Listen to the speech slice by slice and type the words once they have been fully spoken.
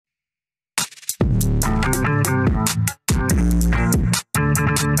A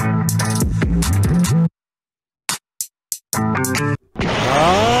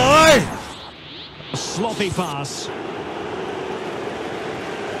sloppy pass.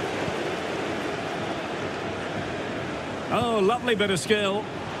 Oh, lovely bit of skill.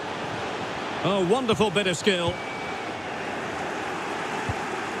 Oh, wonderful bit of skill.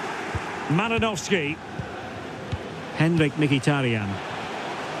 Malinovsky. Henrik Mkhitaryan.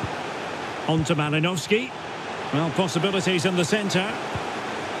 On to Malinovsky. Well, possibilities in the centre.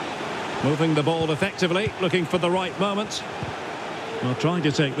 Moving the ball effectively, looking for the right moment. Well, trying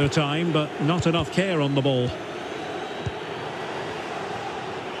to take their time, but not enough care on the ball.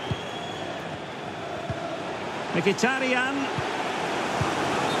 Mkhitaryan.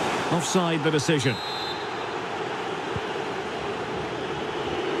 Offside the decision.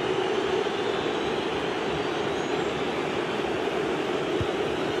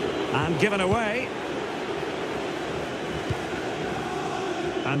 And given away.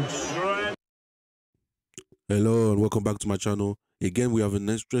 And hello and welcome back to my channel. Again, we have an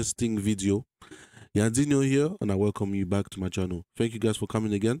interesting video. Yanndinho here, and I welcome you back to my channel. Thank you guys for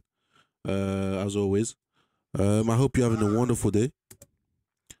coming again. As always, I hope you're having a wonderful day.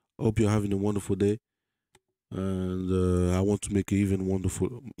 And I want to make it even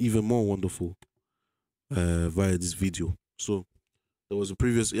more wonderful via this video. So there was a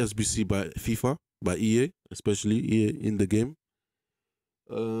previous SBC by FIFA, by EA, especially EA in the game.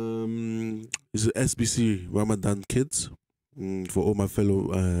 It's an SBC Ramadan Kids for all my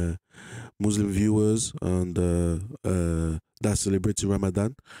fellow Muslim viewers and that celebrating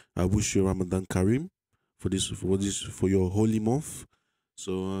Ramadan. I wish you Ramadan Kareem for your holy month.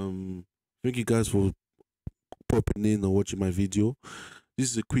 So thank you guys for popping in and watching my video.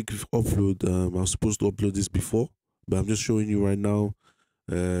 This is a quick upload. I was supposed to upload this before, but I'm just showing you right now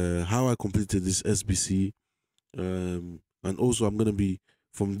how I completed this SBC. And also I'm gonna be,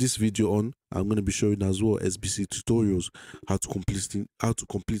 from this video on, I'm going to be showing as well SBC tutorials, how to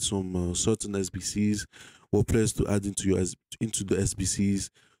complete some certain SBCs, what players to add into the SBCs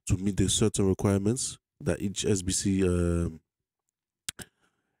to meet the certain requirements that each SBC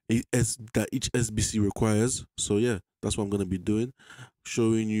requires. So yeah, that's what I'm going to be doing,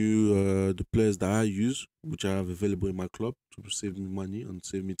 showing you the players that I use, which I have available in my club to save me money and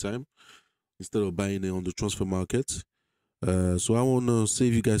save me time instead of buying it on the transfer market. So I want to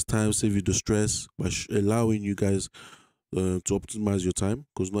save you guys time, save you the stress by allowing you guys to optimize your time,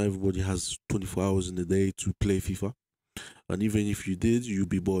 because not everybody has 24 hours in the day to play FIFA, and even if you did, you'll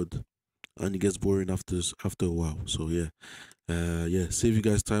be bored and it gets boring after a while. So yeah, save you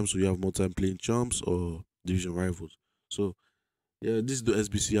guys time so you have more time playing champs or division rivals. So yeah, this is the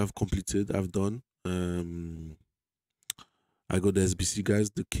SBC I've completed, I've done. I got the SBC,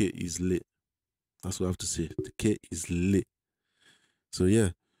 guys. The kit is lit. That's what I have to say. The kit is lit. So yeah,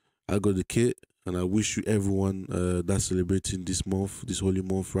 I got the kit, and I wish you everyone that's celebrating this month, this holy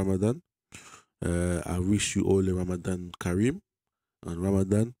month, Ramadan. I wish you all a Ramadan Kareem and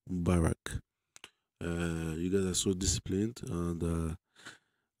Ramadan Mubarak. You guys are so disciplined, and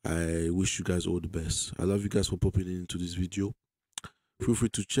I wish you guys all the best. I love you guys for popping into this video. Feel free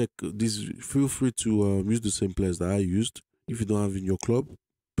to check this. Feel free to use the same players that I used. If you don't have in your club,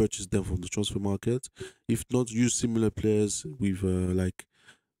 purchase them from the transfer market. If not, use similar players with like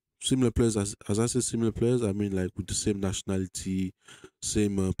similar players, as I say similar players, I mean like with the same nationality,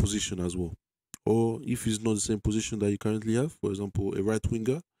 same position as well. Or if it's not the same position that you currently have, for example a right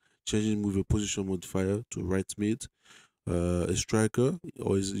winger, changing with a position modifier to right mid, a striker,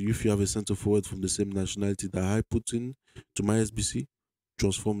 or if you have a center forward from the same nationality that I put in to my SBC,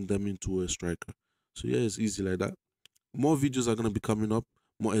 transform them into a striker. So yeah, it's easy like that. More videos are going to be coming up,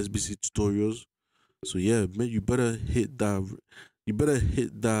 more SBC tutorials. So yeah, man, you better hit that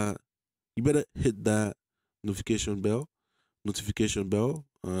notification bell.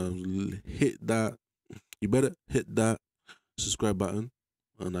 Hit that. You better hit that subscribe button.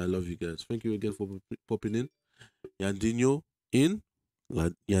 And I love you guys. Thank you again for popping in. Yanndinho in,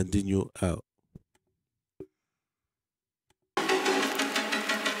 Yanndinho out.